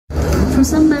For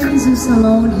somebody who's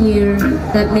alone here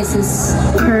that misses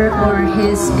her or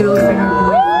his girlfriend or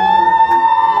boyfriend,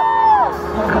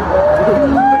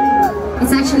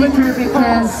 it's actually perfect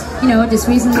because, you know, just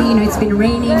recently, you know, it's been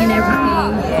raining and everything.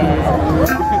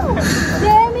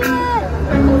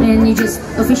 And you're just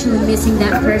officially missing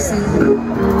that person.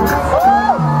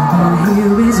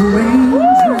 Here is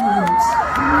raindrops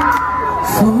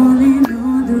falling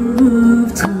on the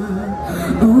rooftop.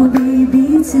 Oh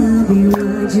baby, tell me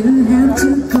why'd you have to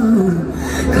go?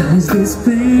 'Cause this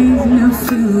pain I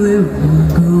feel it won't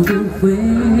go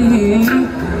away.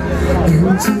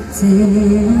 And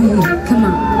today, come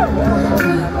on.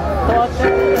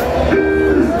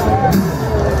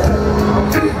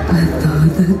 I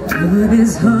thought that through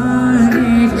this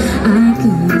heartache I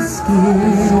could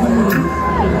escape.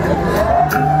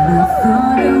 I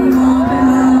thought it won't be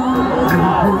long,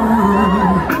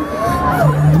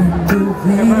 feeling the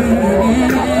pain.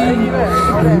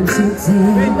 And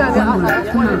today,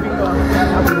 come on.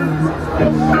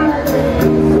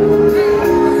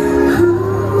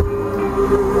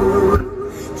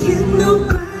 Can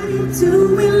nobody do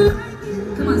me like you?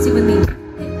 Come on, sing with me.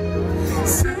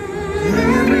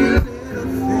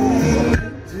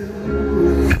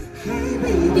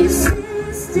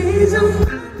 Stays on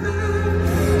my mind.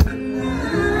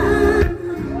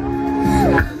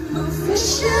 I'm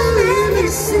officially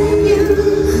missing you.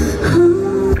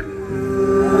 Oh,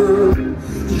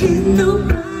 can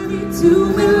nobody do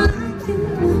me like you?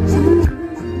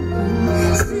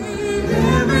 Stay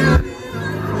there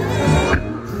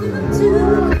and do.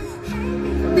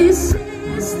 This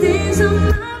stays on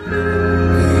my mind.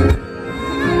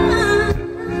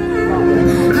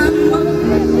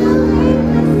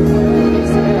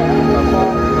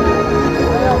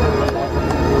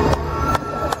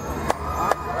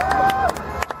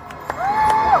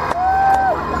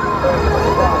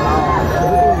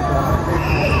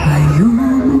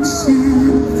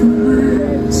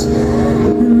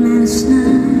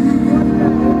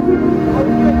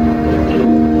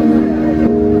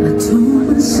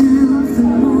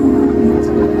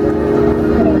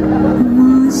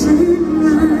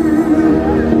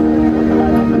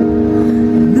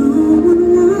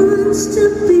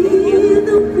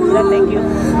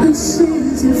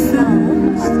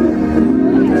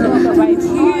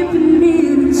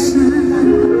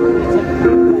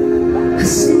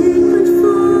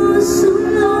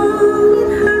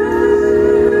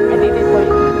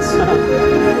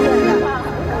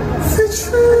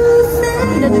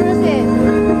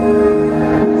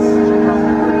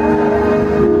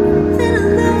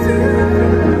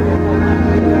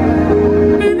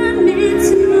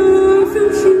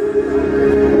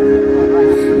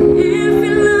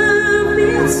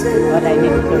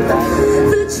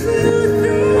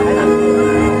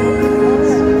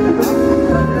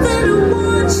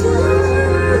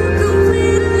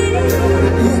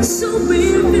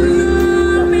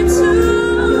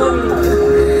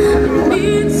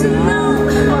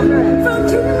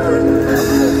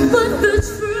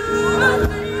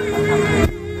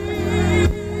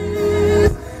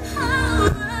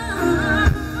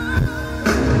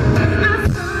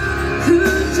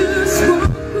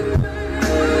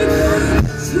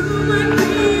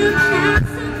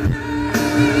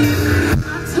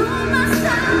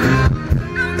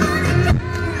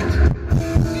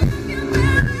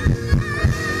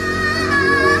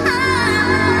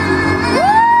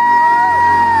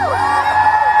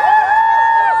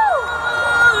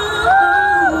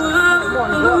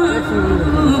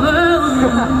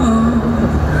 Oh,